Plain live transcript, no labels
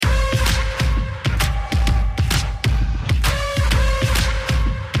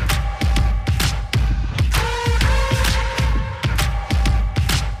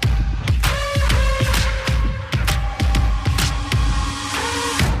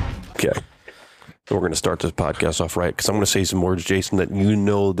Okay. We're going to start this podcast off right because I'm going to say some words, Jason, that you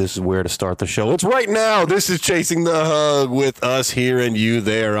know this is where to start the show. It's right now. This is Chasing the Hug with us here and you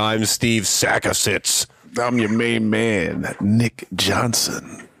there. I'm Steve Sackasitz. I'm your main man, Nick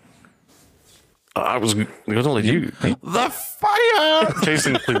Johnson. It was only you. The fire!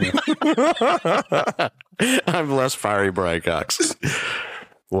 Jason Cleveland. I'm less fiery, Brian Cox.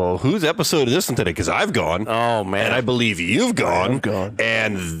 Well, whose episode is this one today? Because I've gone. Oh, man. And I believe you've gone. I've gone.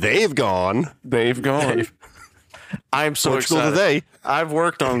 And they've gone. They've gone. I'm so excited. Today. I've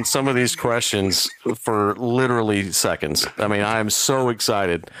worked on some of these questions for literally seconds. I mean, I'm so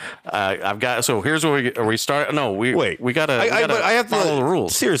excited. So here's where we start. No, we got to I have to follow the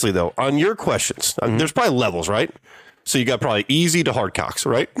rules. Seriously, though, on your questions, there's probably levels, right? So you got probably easy to hard cocks,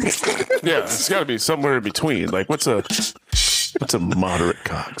 right? Yeah, it's got to be somewhere in between. Like, what's a moderate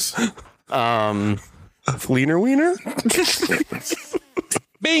Cox? Fleener wiener?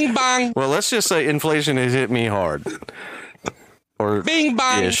 Bing bong. Well, let's just say inflation has hit me hard. Or Bing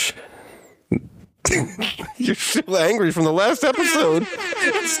bong. ish. You're still angry from the last episode.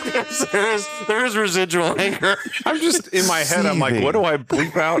 There's residual anger. I'm just in my head. I'm like, what do I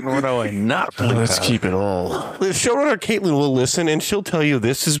bleep out and what do I not bleep out? Let's keep it all. The showrunner Caitlin will listen, and she'll tell you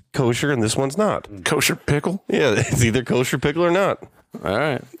this is kosher and this one's not. Kosher pickle? Yeah, it's either kosher pickle or not. All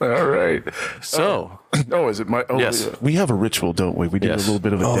right. So. Is it my? Oh, yes. Yeah. We have a ritual, don't we? We do a little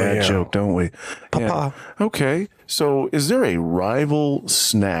bit of a dad joke, don't we? Papa. Yeah. Okay. So is there a rival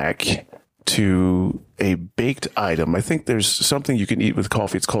snack to a baked item? I think there's something you can eat with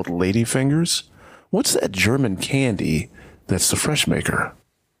coffee. It's called ladyfingers. What's that German candy that's the fresh maker?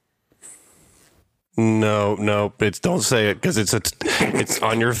 No, don't say it because it's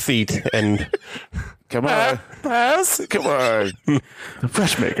on your feet and Come on. Pass. Come on. The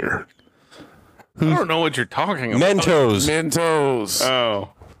fresh maker. I don't know what you're talking about. Mentos. Mentos. Oh.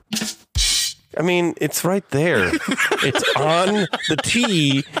 I mean, it's right there. It's on the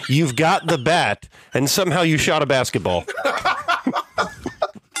tee. You've got the bat, and somehow you shot a basketball. I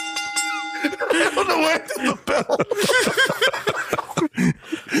don't know where did the bell.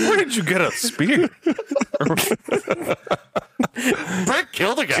 Where did you get a spear? Brett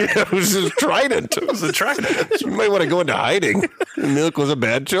killed a guy. It was a trident. It was a trident. You might want to go into hiding. Milk was a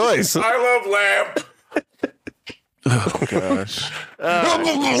bad choice. I love lamp. Oh, gosh.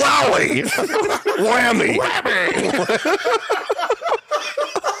 Wowie! Whammy!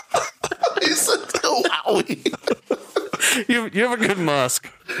 He said wowie. You have a good musk.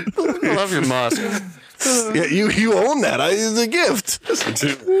 I love your musk. Yeah, you own that. It's a gift.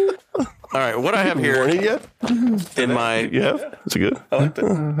 All right, what I have here yet? in my Is it good?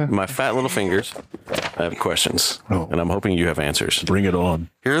 my fat little fingers, I have questions, and I'm hoping you have answers. Bring it on.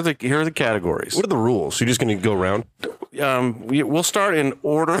 Here are the categories. What are the rules? You're just going to go around? We'll start in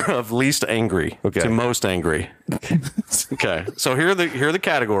order of least angry to most angry. Okay, so here are the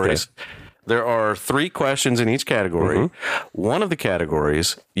categories. Okay. There are 3 questions in each category. Mm-hmm. One of the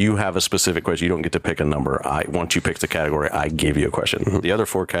categories, you have a specific question. You don't get to pick a number. Once you pick the category, I give you a question. Mm-hmm. The other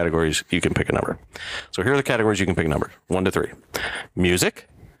 4 categories, you can pick a number. So here are the categories you can pick a number. 1 to 3. Music,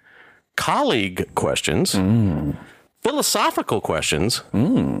 colleague questions, philosophical questions,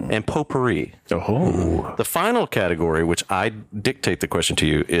 and potpourri. Oh. The final category, which I dictate the question to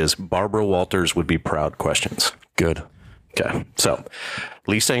you, is Barbara Walters would be proud questions. Good. Okay, so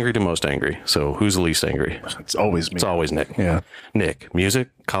least angry to most angry. So who's the least angry? It's always me. It's always Nick. Yeah. Nick, music,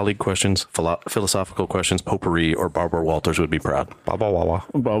 colleague questions, philosophical questions, potpourri, or Barbara Walters would be proud. Ba ba wah wah.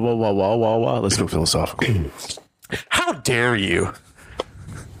 Wah, wah, wah, wah, wah, wah. Let's go philosophical. How dare you?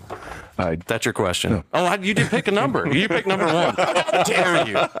 That's your question. No. Oh, you did pick a number. You picked number 1. How dare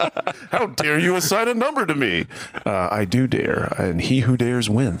you? How dare you assign a number to me? I do dare, and he who dares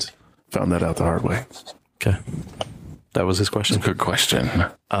wins. Found that out the hard way. Okay. That was his question. Good question.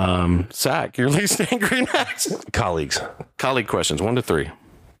 Zach, you're least angry next. Colleagues. Colleague questions, 1 to 3.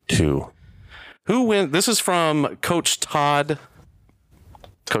 2. Who wins? This is from Coach Todd.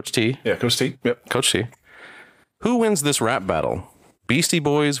 Coach T. Yeah, Coach T. Yep. Coach T. Who wins this rap battle? Beastie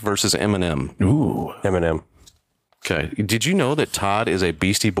Boys versus Eminem. Ooh, Eminem. Okay. Did you know that Todd is a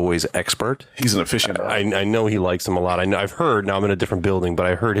Beastie Boys expert? He's an aficionado. I know he likes them a lot. I've heard, now I'm in a different building, but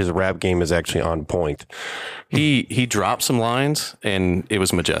I heard his rap game is actually on point. He dropped some lines, and it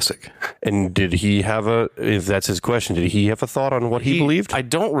was majestic. And did he have if that's his question, did he have a thought on what he believed? I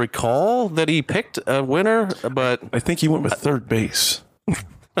don't recall that he picked a winner, but I think he went with third base.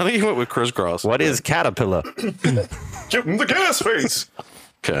 I think he went with crisscross. What is Caterpillar? Give him the gas face.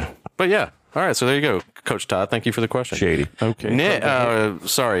 Okay. But yeah. All right. So there you go, Coach Todd. Thank you for the question. Shady. Okay.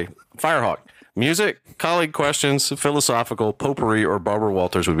 Sorry. Firehawk. Music, colleague questions, philosophical, potpourri, or Barbara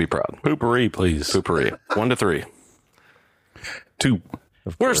Walters would be proud. Potpourri, please. Potpourri. 1 to 3. 2.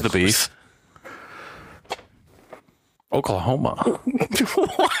 Where's the beef? Oklahoma.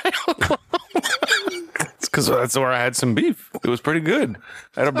 It's because that's where I had some beef. It was pretty good.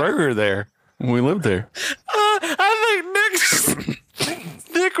 I had a burger there when we lived there. I think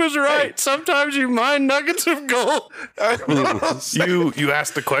Nick was right. Sometimes you mine nuggets of gold. You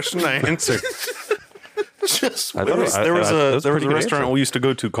asked the question, I answered. There was a restaurant we used to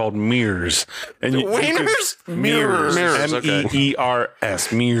go to called Mears. And Wieners? Mears.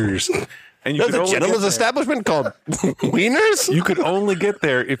 MEERS. Mears. And you There's a gentleman's establishment called Wieners? You could only get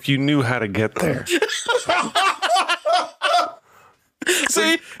there if you knew how to get there.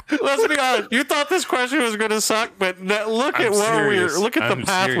 See, let's be honest. You thought this question was going to suck, but look at the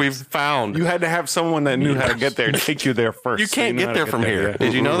path we've found. You had to have someone that knew how to get there to take you there first. You can't get there from here.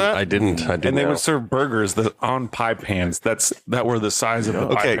 Did you know that? I didn't. And they would serve burgers on pie pans. That were the size of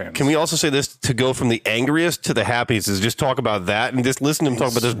the pie pans. Can we also say this? To go from the angriest to the happiest is just talk about that and just listen to him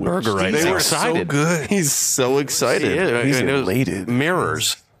talk about this burger right now. They were excited. So good. He's so excited. He's elated.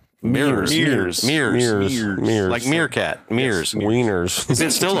 Mirrors. Like meerkat. Mirrors. Wieners. Is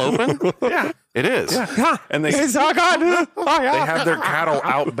it still open? Yeah. It is. Yeah. And they have their cattle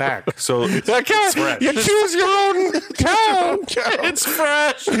out back. So it's fresh. You choose your own cow. It's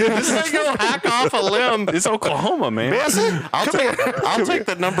fresh. This ain't gonna hack off a limb. It's Oklahoma, man. I'll take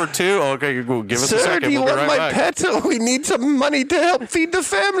the number 2. Okay, give us a Sir, second. do you We'll be want right my back. pet? We need some money to help feed the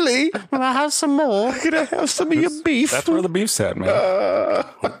family. Will I have some more? Can I have some of your beef? That's where the beef's at, man.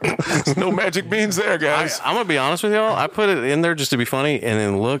 There's no magic beans there, guys. I'm gonna be honest with y'all. I put it in there just to be funny, and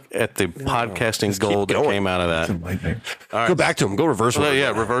then look at the podcasting gold that came out of that. All right. Go back to him. Go reverse order.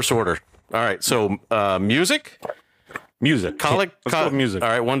 Yeah, reverse order. All right. So music. Music. Let's go with music. All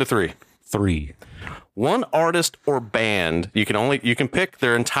right, 1 to 3. 3. One artist or band. You can pick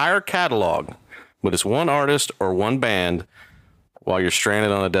their entire catalog, but it's one artist or one band while you're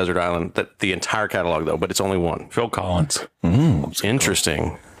stranded on a desert island. The entire catalog though, but it's only one. Phil Collins.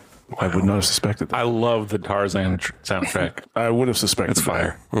 Interesting. I would not have suspected that. I love the Tarzan soundtrack. I would have suspected It's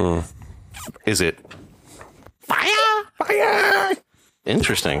fire. Is it fire?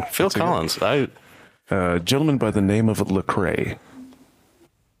 Interesting. Phil Collins. Gentleman by the name of Lecrae.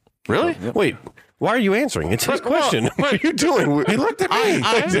 Really? Wait, why are you answering? It's his question. What are you doing? He looked at me.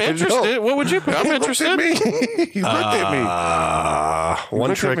 I'm interested. What would you pick? I'm interested. He looked at me.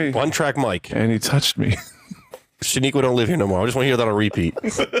 One track mic. And he touched me. Shaniqua don't live here no more. I just want to hear that on repeat.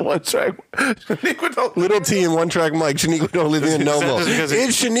 One track. Little T and one track mic. Shaniqua don't live here no more. Is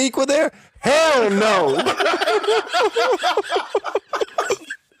Shaniqua there? Hell no.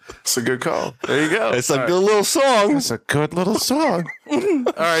 It's a good call. There you go. It's a good little song. It's a good little song. All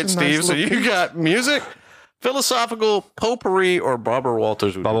right, Steve. So you got music, philosophical, potpourri, or Barbara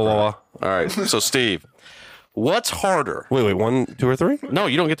Walters. Blah, blah, blah, All right. So Steve, what's harder? Wait, 1, 2, or 3? No,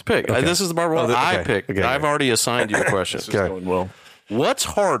 you don't get to pick. This is the Barbara Walters. I picked. Okay. I've already assigned you the question. Going well. What's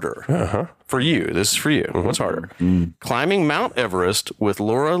harder for you? This is for you. What's harder? Climbing Mount Everest with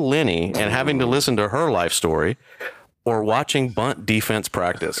Laura Linney and having to listen to her life story, or watching bunt defense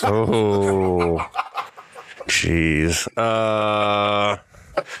practice? Oh, jeez.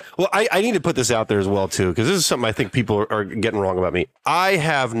 Well, I need to put this out there as well, too, because this is something I think people are getting wrong about me. I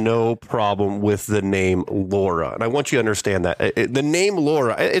have no problem with the name Laura, and I want you to understand that. The name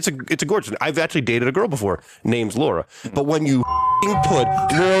Laura, it's a gorgeous. I've actually dated a girl before named Laura, but when you put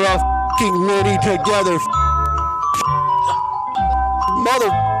Laura Linney together,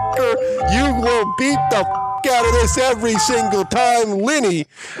 motherfucker, you will beat the out of this every single time, Linney.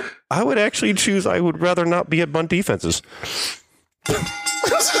 I would actually choose. I would rather not be at bunt defenses. I'm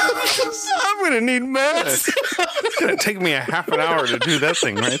going to need meds. It's going to take me a half an hour to do that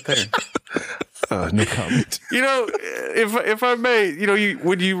thing right there. No comment. If I may,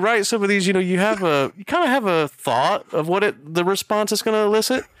 when you write some of these, you kind of have a thought of what the response is going to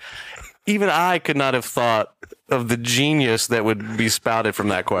elicit. Even I could not have thought of the genius that would be spouted from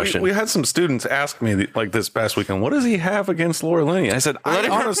that question. We had some students ask me like this past weekend, what does he have against Laura Linney? I said, I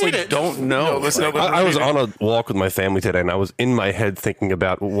honestly don't know. I was on a walk with my family today, and I was in my head thinking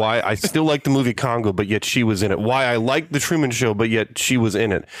about why I still like the movie Congo, but yet she was in it. Why I like the Truman Show, but yet she was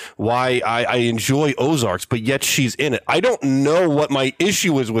in it. Why I enjoy Ozarks, but yet she's in it. I don't know what my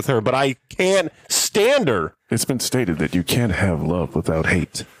issue is with her, but I can't stand her. It's been stated that you can't have love without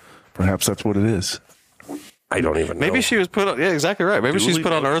hate. Perhaps that's what it is. I don't even know. Maybe she was put on, exactly right. Maybe she's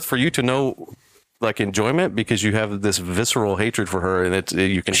put on Earth for you to know like enjoyment because you have this visceral hatred for her, and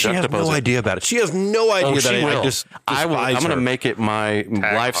you can. She has no idea about it. She has no idea that I just I'm going to make it my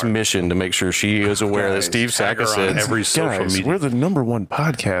life's mission to make sure she is aware that Steve Sackett every social media. We're the #1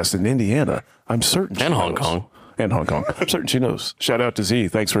 podcast in Indiana. I'm certain. And Hong Kong. And Hong Kong. I'm certain she knows. Shout out to Z.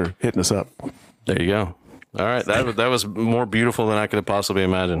 Thanks for hitting us up. There you go. All right. That was more beautiful than I could have possibly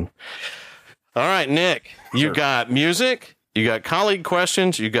imagined. All right, Nick, you got music, you got colleague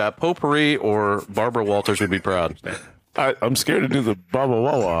questions, you got potpourri, or Barbara Walters would be proud. I'm scared to do the Baba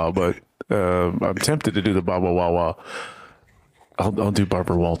Wawa, but I'm tempted to do the Baba Wawa. I'll do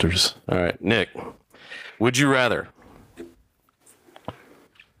Barbara Walters. All right, Nick, would you rather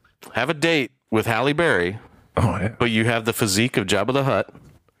have a date with Halle Berry, but you have the physique of Jabba the Hutt,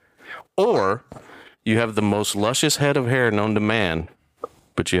 or you have the most luscious head of hair known to man,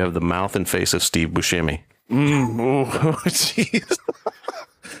 but you have the mouth and face of Steve Buscemi? Jeez.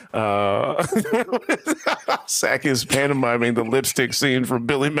 Sack is pantomiming the lipstick scene from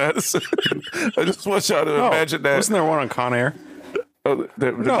Billy Madison. I just want y'all to imagine that. Wasn't there one on Con Air? Oh,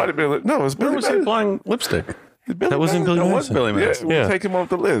 there might have been. No, it was Billy Where was he Madison. applying lipstick? That wasn't Billy That was Madison. Billy Madison. Yeah, we'll take him off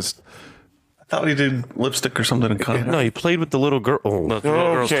the list. I thought he did lipstick or something in Con Air. No, he played with the little girl. Oh, The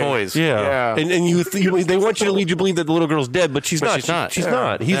little girl's toys. yeah. And they want you to lead you to believe that the little girl's dead, but she's not. she's not. She's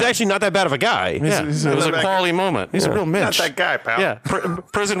not. He's actually not that bad of a guy. Yeah, it was a quality moment. He's a real mensch. Not that guy, pal. Yeah,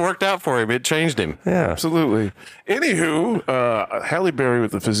 prison worked out for him. It changed him. Yeah. Absolutely. Anywho, Halle Berry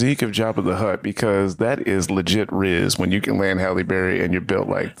with the physique of Jabba the Hutt, because that is legit Riz when you can land Halle Berry and you're built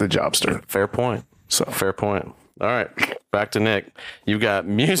like the Jobster. Fair point. So Fair point. All right, back to Nick. You've got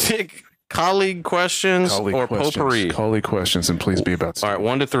music, colleague questions, or potpourri. Colleague questions, and please be about Steve. All right,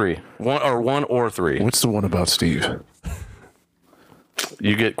 1 to 3. One or three. What's the one about Steve?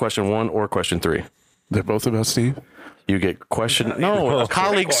 You get question 1 or question 3. They're both about Steve? You get question. No, a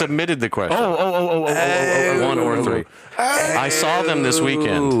colleague submitted the question. Oh. 1 or 3. I saw them this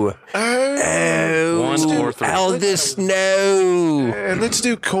weekend. 1 or 3. Elvis, no. Let's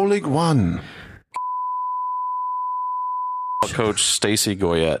do colleague 1. Coach Stacy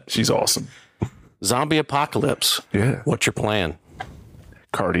Goyette. She's awesome. Zombie apocalypse. Yeah. What's your plan?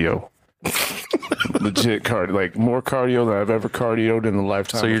 Cardio. Legit cardio. Like more cardio than I've ever cardioed in a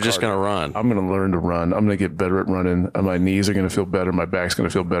lifetime. So you're just going to run. I'm going to learn to run. I'm going to get better at running. My knees are going to feel better. My back's going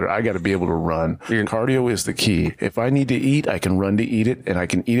to feel better. I got to be able to run. Cardio is the key. If I need to eat, I can run to eat it, and I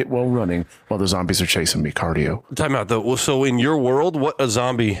can eat it while running while the zombies are chasing me. Cardio. Time out though. So in your world, what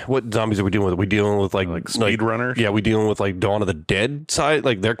zombies are we dealing with? Are we dealing with like speed runners? Yeah, we dealing with like Dawn of the Dead side?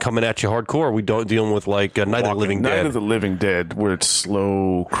 Like they're coming at you hardcore. Or are we dealing with like Night of the Living Dead? Night of the Living Dead, where it's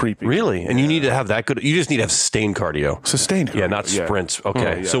slow, creepy. Really? And you need to have that good. You just need to have sustained cardio. Sustained cardio. Yeah, not sprints.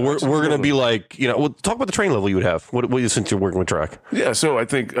 Okay. Yeah, So we're going to be like, we'll talk about the train level you would have. What since you're working with track? Yeah, so I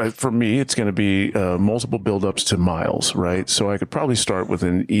think for me, it's going to be multiple buildups to miles, right? So I could probably start with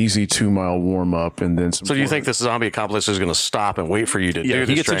an easy 2-mile warm up, and then some. So do you think this zombie apocalypse is going to stop and wait for you to do this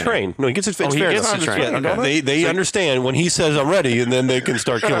he gets training? to train. No, he gets to Oh, he fair gets enough. to train. Yeah, okay. They understand when he says I'm ready, and then they can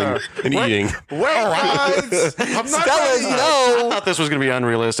start killing and eating. Wait, I'm not ready. I thought this was going to be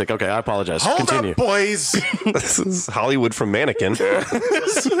unrealistic. Okay, I apologize. Hold Continue. up, boys. This is Hollywood from Mannequin.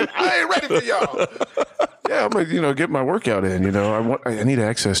 I ain't ready for y'all. Yeah, I'm gonna, get my workout in. I need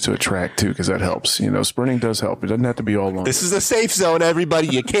access to a track too, because that helps. Sprinting does help. It doesn't have to be all long. This is a safe zone, everybody.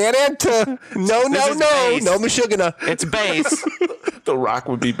 You can't enter. No, base. no, Meshuggah. It's base. The Rock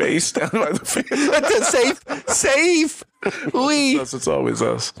would be based down by the field. That's safe. It's always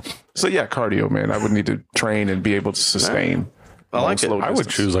us. So yeah, cardio, man. I would need to train and be able to sustain. I like it. I would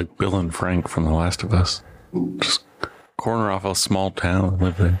choose like Bill and Frank from The Last of Us. Just corner off a small town and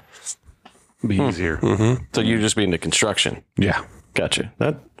live there. Be easier. Mm-hmm. So you just be into construction. Yeah. Gotcha.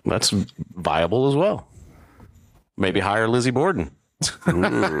 That's viable as well. Maybe hire Lizzie Borden.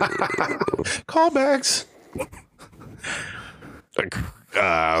 Callbacks.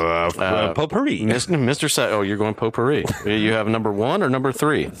 Potpourri. Mr. You're going potpourri. You have number 1 or number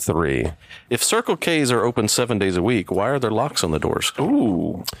 3? 3. If Circle K's are open 7 days a week, why are there locks on the doors?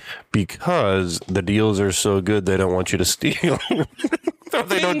 Ooh. Because the deals are so good, they don't want you to steal.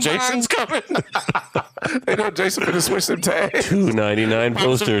 They know Jason's coming. They know Jason finna switch them tags. $2.99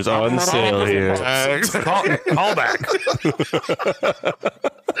 posters on sale here. Call back.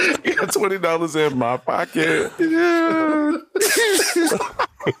 You got $20 in my pocket.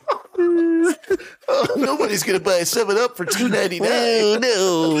 Nobody's gonna buy a 7-Up for $2.99. Oh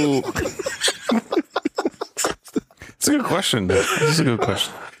no! It's a good question. It's a good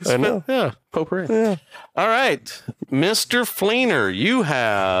question. I know. Yeah, potpourri. Yeah. All right, Mr. Fleener, you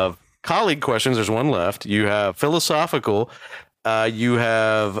have colleague questions. There's one left. You have philosophical, You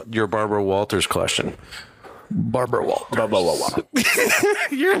have your Barbara Walters question. Barbara Walters.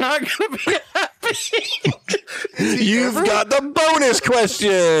 You're not going to be happy. You've got the bonus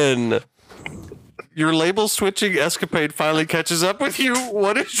question. Your label switching escapade finally catches up with you.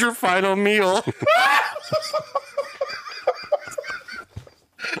 What is your final meal?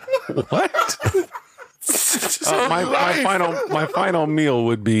 What? My final meal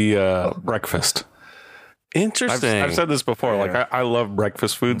would be breakfast. Interesting. I've said this before. Like I love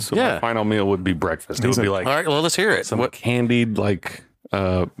breakfast food, so my final meal would be breakfast. It would be like, all right, well, let's hear it. Some candied like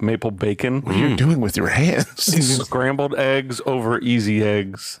maple bacon. What are you doing with your hands? Scrambled eggs over easy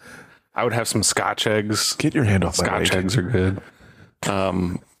eggs. I would have some Scotch eggs. Get your hand off my Scotch eggs are good.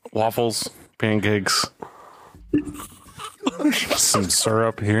 Waffles, pancakes, some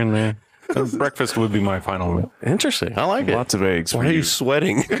syrup here and there. Breakfast would be my final meal. Interesting. I like it. Lots of eggs. Why are you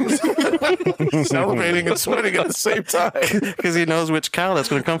sweating? Salivating and sweating at the same time? Because he knows which cow that's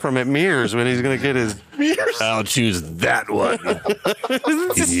going to come from at Mears when he's going to get his... I'll choose that one.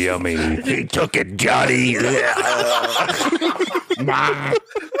 Yummy. He took it, Johnny. Why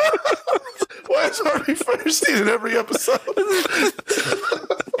is Harvey Fierstein in every episode?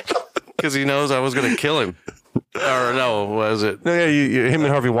 Because he knows I was going to kill him. Or no, was it? No, yeah, him and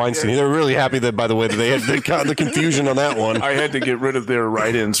Harvey Weinstein. They were really happy that, by the way, that they had the confusion on that one. I had to get rid of their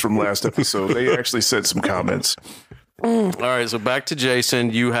write-ins from last episode. They actually said some comments. All right, so back to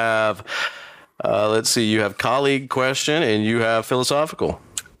Jason. You have, let's see, you have colleague question and you have philosophical.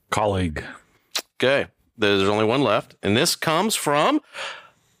 Colleague. Okay, there's only one left. And this comes from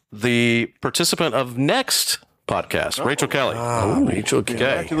the participant of next podcast, Rachel Kelly. Rachel Kelly.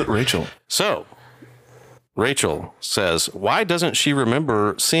 Okay. Immaculate Rachel. So, Rachel says, why doesn't she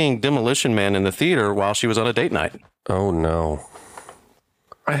remember seeing Demolition Man in the theater while she was on a date night? Oh, no.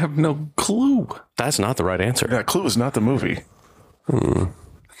 I have no clue. That's not the right answer. That Clue is not the movie.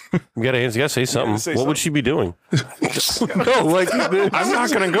 You gotta say something. What would she be doing? No, like I'm not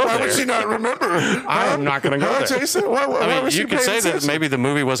going to go why there. would she not remember? I am not going to go there. Jason, why was she You could paying say that attention? maybe the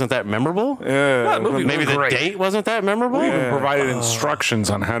movie wasn't that memorable. Yeah, Maybe the date wasn't that memorable. We even provided instructions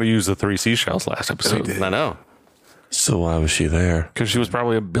on how to use the 3 seashells last episode. I know. So why was she there? Because she was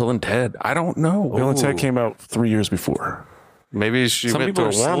probably a Bill and Ted. I don't know. Bill and Ted came out 3 years before. Maybe she Some went to people a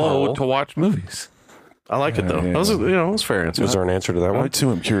are slow wormhole. to watch movies. I like it though. That was, it was a fair answer. Was there an answer to that I one?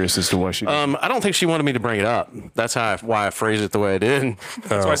 too am curious as to why she. I don't think she wanted me to bring it up. That's why I phrased it the way I did.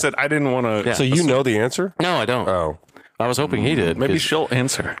 That's why I said I didn't want to. Yeah. So you know the answer? No, I don't. Oh. I was hoping he did. Maybe 'cause- she'll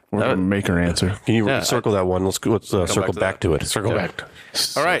answer. We're gonna make her answer. Can you Yeah, circle that one? Let's circle back to it. Circle back.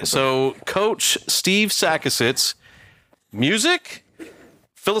 All right. So, Coach Steve Sakasitz, music,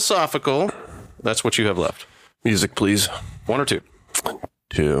 philosophical. That's what you have left. Music, please. 1 or 2.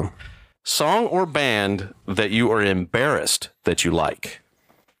 2. Song or band that you are embarrassed that you like.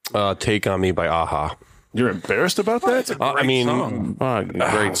 Take on Me by Aha. You're embarrassed about that? I mean,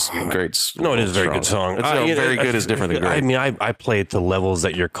 Great. no, it is a very good song. Very good is different than great. I mean, I play it to levels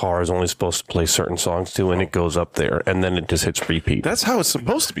that your car is only supposed to play certain songs to, and it goes up there, and then it just hits repeat. That's how it's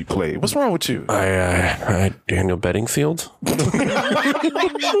supposed to be played. What's wrong with you? Daniel Bedingfield. Why you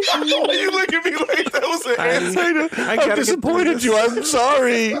look at me like that was an answer? I disappointed you. I'm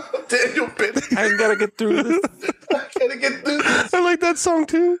sorry. Daniel Bennett. I gotta get through this. Gotta get through this. I like that song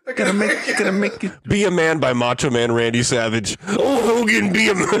too. Gonna make it. Be a Man by Macho Man Randy Savage. Oh, Hogan, be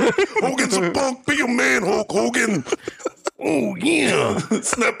a man. Hogan's a punk. Be a man, Hulk Hogan. Oh, yeah.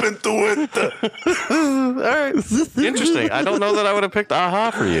 Snap into it. All right. Interesting. I don't know that I would have picked Aha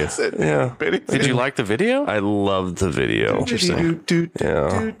for you. Yeah. Did you like the video? I loved the video. Interesting.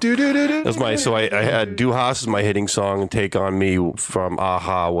 Yeah. That's my, so I had Duhas is my hitting song, and Take on Me from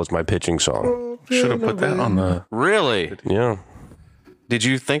Aha was my pitching song. Should have put that on the. Really? Yeah. Did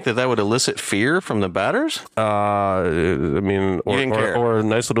you think that would elicit fear from the batters? I mean, didn't care. or a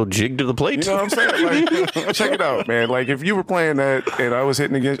nice little jig to the plate. You know what I'm saying? Like, check it out, man. Like, if you were playing that and I was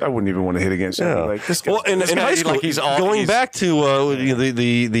hitting against, I wouldn't even want to hit against you. Yeah. Like, this guy. Well, in guy, high school, like, he's back to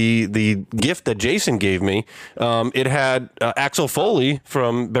the gift that Jason gave me, it had Axel Foley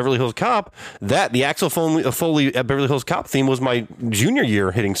from Beverly Hills Cop. The Axel Foley at Beverly Hills Cop theme was my junior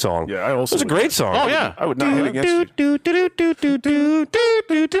year hitting song. Yeah, I also it was a great song. Oh, yeah. I would not hit against you.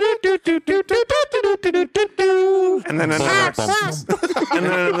 And then another.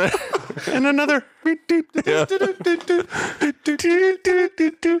 and another.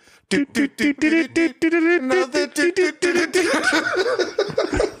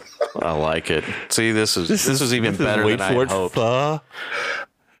 I like it. See, this is even better than I hoped.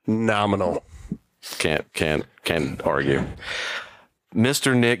 Phenomenal. Can't argue.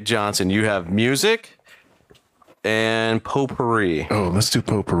 Mr. Nick Johnson, you have music, and potpourri. Oh, let's do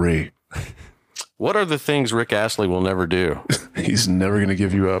potpourri. What are the things Rick Astley will never do? He's never going to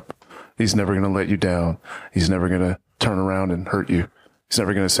give you up. He's never going to let you down. He's never going to turn around and hurt you. He's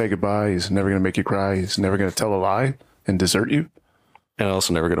never going to say goodbye. He's never going to make you cry. He's never going to tell a lie and desert you. And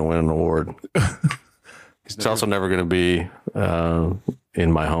also never going to win an award. He's also never going to be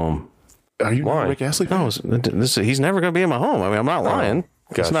in my home. Are you not Rick Astley? No, he's never going to be in my home. I mean, I'm not lying.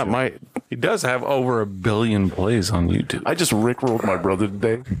 Gotcha. It's not my. He does have over 1 billion plays on YouTube. I just rickrolled my brother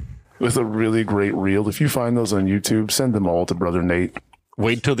today with a really great reel. If you find those on YouTube, send them all to Brother Nate.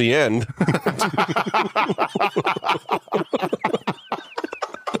 Wait till the end.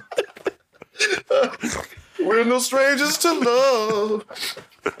 We're no strangers to love.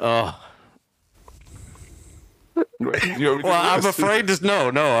 Well, I'm afraid to.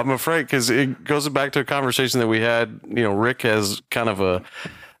 No, I'm afraid because it goes back to a conversation that we had. You know, Rick has kind of a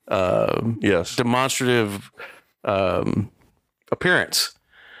demonstrative appearance.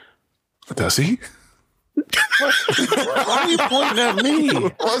 Does he? Why are you pointing at me?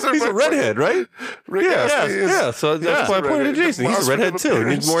 He's a redhead, right? Yeah. So that's why I pointed at Jason. He's a redhead too. He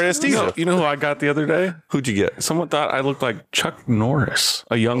needs more anesthesia. You know who I got the other day? Who'd you get? Someone thought I looked like Chuck Norris,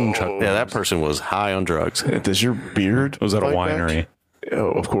 a young Chuck Norris. Yeah, that person was high on drugs. Does your beard? Was at a like winery. That?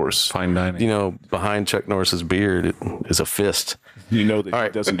 Oh, of course. Fine dining. You know, behind Chuck Norris's beard is a fist. You know that he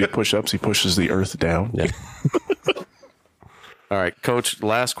doesn't do push-ups. He pushes the earth down. Yeah. All right, Coach,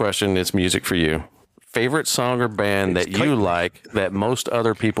 last question. It's music for you. Favorite song or band that you like that most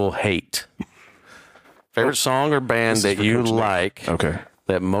other people hate? Favorite song or band that you like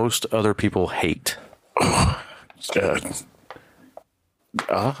that most other people hate? Take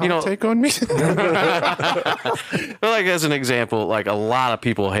on me. Like as an example, like a lot of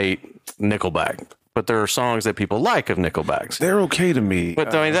people hate Nickelback, but there are songs that people like of Nickelbacks. They're okay to me.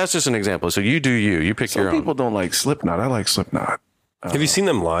 But I mean, that's just an example. So you do you. You pick your own. Some people don't like Slipknot. I like Slipknot. Have you seen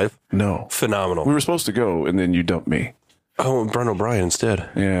them live? No. Phenomenal. We were supposed to go, and then you dumped me. Oh, Brian O'Brien instead.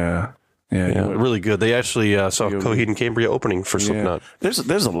 Yeah. Really good. They actually saw Coheed and Cambria opening for Slipknot. There's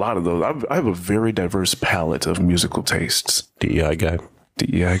a lot of those. I have a very diverse palette of musical tastes. DEI guy.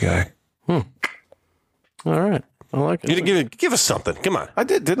 All right. I like it. You give us something. Come on. I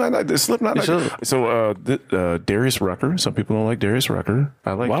did, didn't I? Slipknot. So Darius Rucker. Some people don't like Darius Rucker.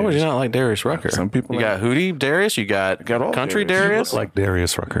 I like. Why would you not like Darius Rucker? Some people. You got Hootie Darius. You got all Country Darius. Darius. Like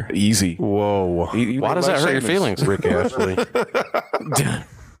Darius Rucker. Easy. Whoa. Why does that hurt your feelings? Rick Astley.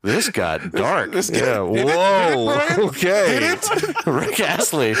 This got dark. Whoa. Okay. Rick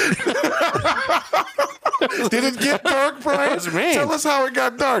Astley. Did it get dark, Brian? That's mean. Tell us how it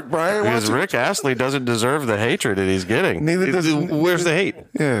got dark, Brian. Because Rick Astley doesn't deserve the hatred that he's getting. Neither does. Where's the hate?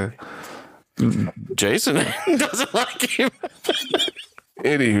 Yeah. Jason doesn't like him.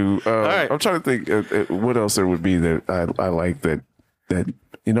 Anywho, right. I'm trying to think what else there would be that I like that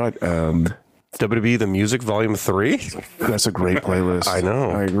you know what, WWE The Music Volume 3? that's a great playlist. I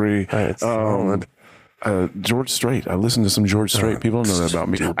know. I agree. It's solid. George Strait. I listen to some George Strait. People don't know that about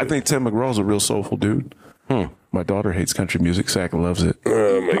me. I think Tim McGraw's a real soulful dude. My daughter hates country music. Sack loves it.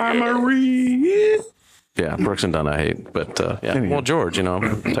 Yeah, Brooks and Dunn I hate. But yeah. Well, George, you know,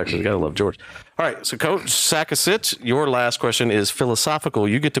 I'm from Texas. You gotta love George. All right, so Coach Sackasich, your last question is philosophical.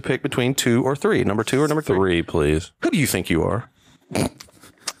 You get to pick between 2 or 3. Number 2 or number 3? 3, please. Who do you think you are?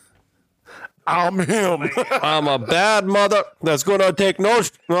 I'm him. I'm a bad mother that's going to take no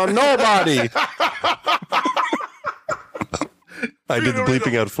on nobody. I did the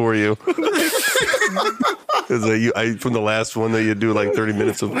bleeping out for you. From the last one that you do like 30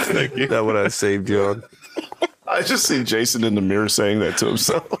 minutes of that one I saved you on. I just see Jason in the mirror saying that to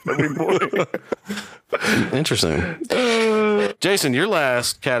himself every morning. Interesting. Jason, your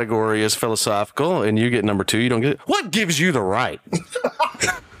last category is philosophical, and you get number 2. You don't get it. What gives you the right?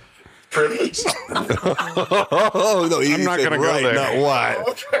 Privilege. Oh, no, I'm not going to go there. Not why.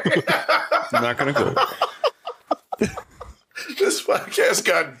 I'm not going to go. This podcast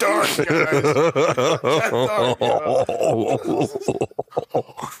got dark, guys.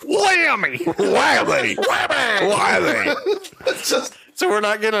 Whammy! Whammy! Whammy! So we're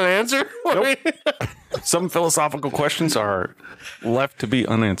not getting an answer? Nope. Some philosophical questions are left to be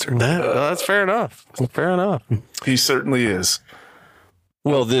unanswered. That's fair enough. Fair enough. He certainly is.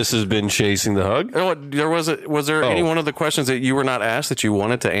 Well, this has been Chasing the Hug. Was there any one of the questions that you were not asked that you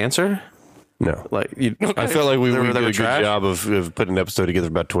wanted to answer? No. I felt like we did a good trash? job of putting an episode together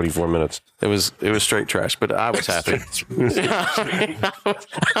for about 24 minutes. It was straight trash, but I was happy.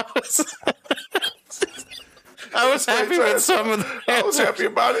 I was happy with some of the answers. I was happy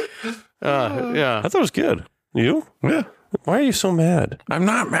about it. Yeah. I thought it was good. You? Yeah. Why are you so mad? I'm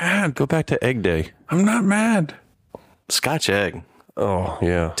not mad. Go back to Egg Day. I'm not mad. Scotch egg. Oh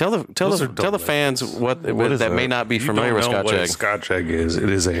yeah. Tell the fans what is that may that? not be familiar with Scotch egg. Scotch egg is. It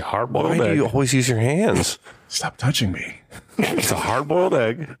is a hard-boiled Why egg. do you always use your hands? Stop touching me. It's a hard-boiled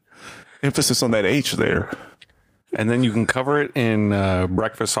egg. Emphasis on that H there. And then you can cover it in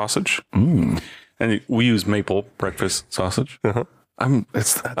breakfast sausage. And we use maple breakfast sausage. Uh-huh.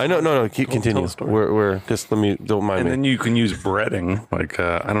 I know. No. Continue. We're just let me. Don't mind And me. then you can use breading. Like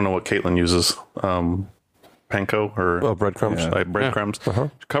I don't know what Caitlin uses. Panko or breadcrumbs. like breadcrumbs.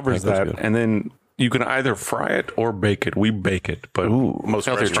 Covers that's that, good. and then you can either fry it or bake it. We bake it, but most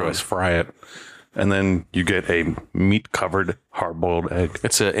Healthier restaurants choice. fry it, and then you get a meat-covered hard-boiled egg.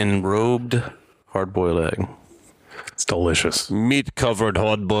 It's an enrobed hard-boiled egg. It's delicious. Meat covered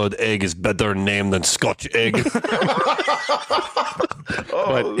hard boiled egg is better name than Scotch egg.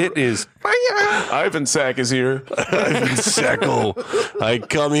 But it is. Ivan Sack is here. Sacco. I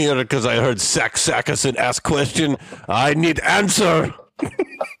come here because I heard Sackerson ask question. I need answer.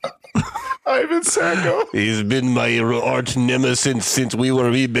 Ivan Sacco. He's been my arch nemesis since we were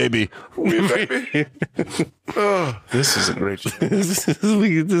wee baby. This isn't great. This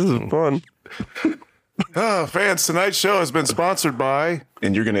is fun. Fans, tonight's show has been sponsored by,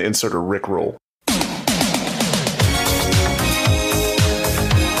 and you're going to insert a Rick roll.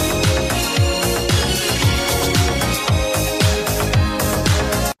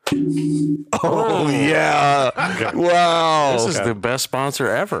 Oh yeah! Wow. This is the best sponsor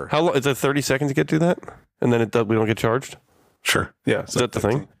ever. How long is it? 30 seconds to get through that, and then we don't get charged. Sure. Yeah. Is that the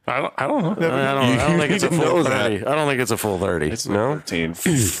thing? I don't know. I don't think it's a didn't full know that. 30. I don't think it's a full 30. No. 13.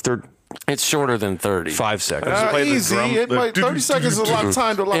 It's shorter than 30. 5 seconds. Play the Easy. drum- 30 seconds is a lot of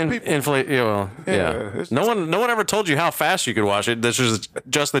time to a lot of people. Inflate. Yeah. it's No one ever told you how fast you could wash it. This was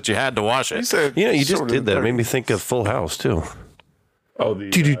just that you had to wash He it. said, You just shorter did than that. It 30. made me think of Full House too. Oh,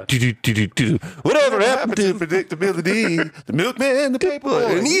 the Whatever happened to predictability? The milkman, the paper,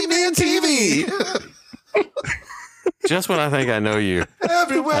 and evening TV. Just when I think I know you.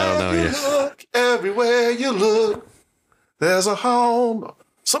 Everywhere I don't know you you. look, everywhere you look, there's a home.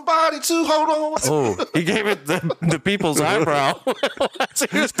 Somebody to hold on to. Oh, he gave it the people's eyebrow.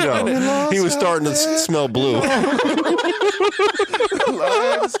 He was doing it. He was starting to smell blue.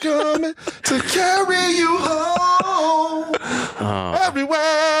 Life's coming to carry you home.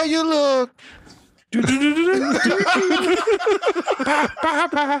 Everywhere you look. The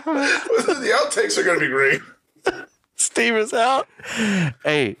outtakes are going to be great. Steve is out.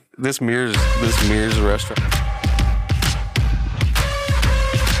 Hey, this Mears restaurant.